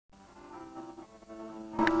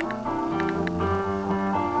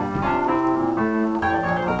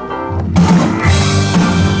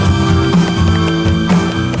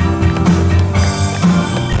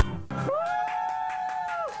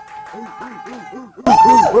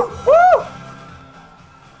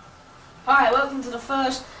Hi, welcome to the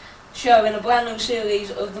first show in a brand new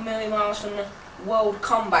series of the Milson World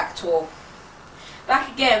Comeback Tour.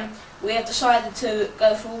 Back again, we have decided to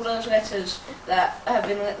go through all those letters that have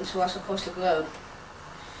been written to us across the globe.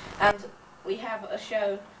 And we have a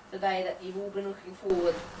show today that you've all been looking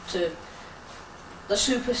forward to, the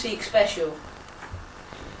Super Sikh Special.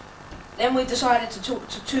 Then we decided to talk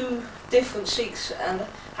to two different Sikhs and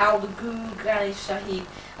how the Guru Granth Sahib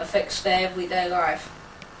affects their everyday life.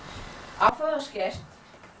 Our first guest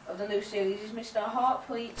of the new series is Mr.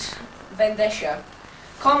 Harpreet Vendesha.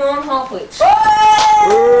 Come on, Harpreet.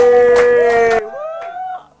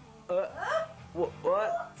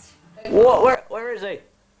 What? Where is he?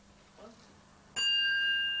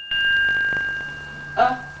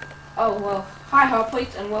 Oh well, hi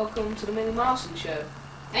Harpreet and welcome to the Millie Milson Show.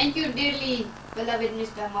 Thank you, dearly beloved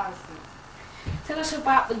Mr. Milson. Tell us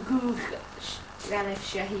about the Guru Granth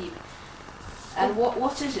Sahib and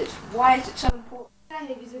what is it? Why is it so important?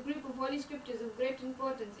 Sahib is a group of holy scriptures of great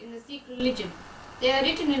importance in the Sikh religion. They are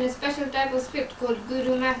written in a special type of script called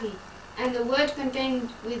Guru Mahi, and the words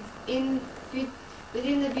contained within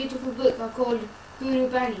the beautiful book are called Guru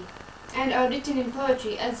Bani, and are written in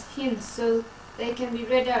poetry as hymns so they can be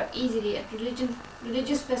read out easily at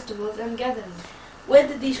religious festivals and gatherings. Where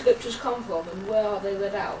did these scriptures come from and where are they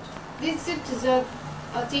read out? These scriptures are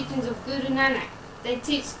teachings of Guru Nanak. They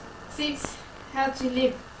teach Sikhs how to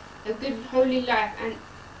live a good holy life, and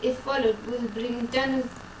if followed will bring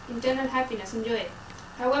internal happiness and joy.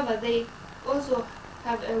 However, they also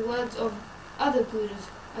have words of other gurus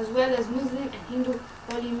as well as Muslim and Hindu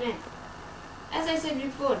holy men. As I said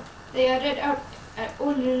before, they are read out at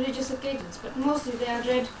all religious occasions, but mostly they are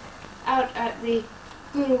read out at the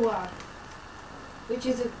Gurudwara, which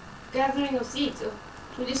is a gathering of Sikhs to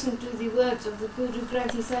listen to the words of the Guru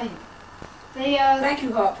Granth Sahib. They are... Thank you,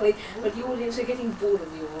 Harpreet, but the audience are getting bored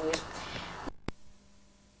of your voice.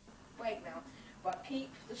 Break now, but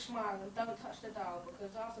keep the smile and don't touch the dial,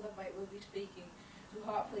 because after the break we'll be speaking to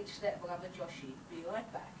Harpreet's stepbrother Joshi. Be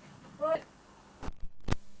right back. Right.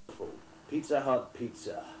 Pizza Hut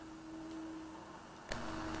pizza.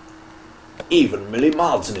 Even Millie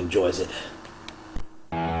Milson enjoys it.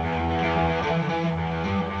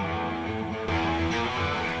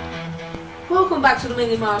 Welcome back to the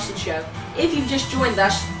Millie Milson Show. If you've just joined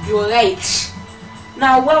us, you're late.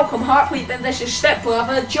 Now welcome Harpreet Vendesha's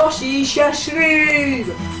stepbrother Joshi Shashree.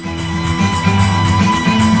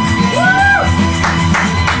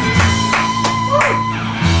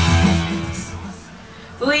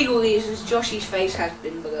 For legal reasons, Joshi's face has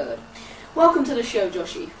been blurred. Welcome to the show,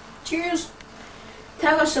 Joshi. Cheers.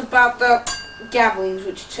 Tell us about the gatherings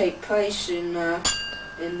which take place in the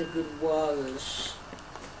Gurdwaras.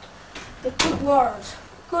 The good wars.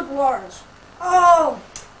 Oh,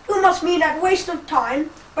 you must mean that waste of time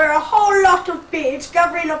where a whole lot of beards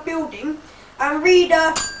gather in a building and read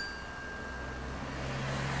I'm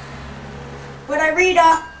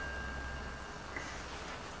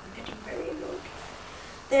getting very annoyed.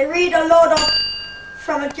 They read a lot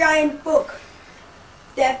from a giant book.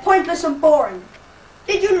 They're pointless and boring.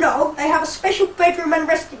 Did you know they have a special bedroom and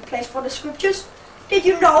resting place for the scriptures? Did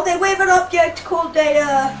you know they wave an object called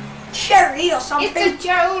a cherry or something? It's a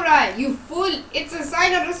chaura, you fool! It's a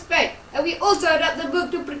sign of respect, and we also adapt the book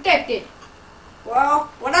to protect it. Well,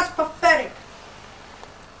 that's pathetic.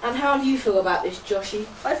 And how do you feel about this, Joshi?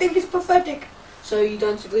 I think it's pathetic. So you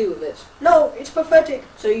don't agree with it? No, it's pathetic.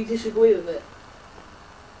 So you disagree with it?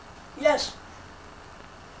 Yes.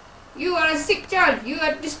 You are a sick child. You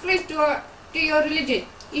are a disgrace to your religion.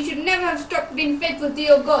 You should never have stopped being faithful to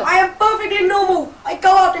your God. I am perfectly normal. I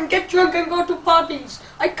go out and get drunk and go to parties.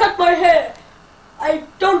 I cut my hair. I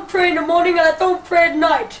don't pray in the morning and I don't pray at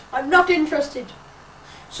night. I'm not interested.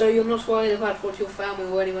 So you're not worried about what your family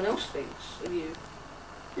or anyone else thinks of you?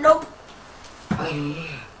 Nope. Now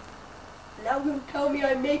you tell me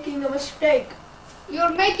I'm making a mistake.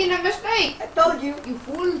 You're making a mistake. I told you. You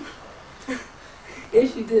fool.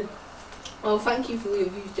 Yes, you did. Well, thank you for your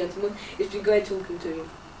views, gentlemen. It's been great talking to you.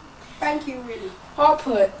 Thank you, really.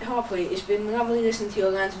 Harpreet, it's been lovely listening to your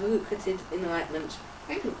lines of lucrative enlightenment.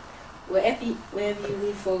 Thank you. Wherever you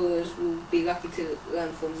leave followers will be lucky to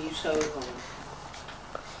learn from you so long.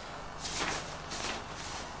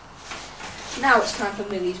 Now it's time for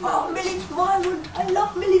Millie's moment. Oh, Millie's moment. I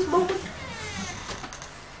love Millie's moment.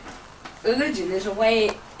 Religion is a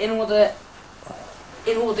way in order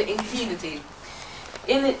in community.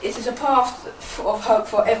 It is a path of hope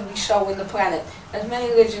for every soul in the planet. As many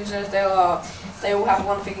religions as there are, they all have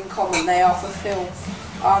one thing in common: they are fulfill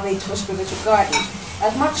our need for spiritual guidance.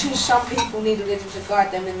 As much as some people need religion to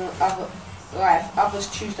guide them in life, others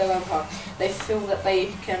choose their own path. They feel that they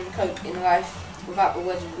can cope in life without the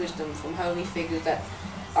words of wisdom from holy figures that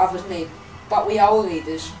others need. But we are all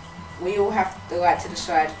leaders. We all have the right to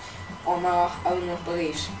decide on our own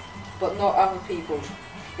beliefs, but not other people's.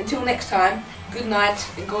 Until next time, good night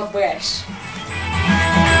and God bless.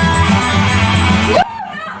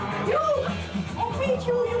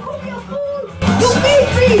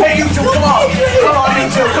 Hey, you two, come on! Come on, you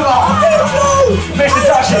two, come on! Mr.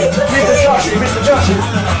 Joshi! Mr. Joshi! Mr.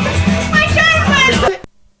 Joshi!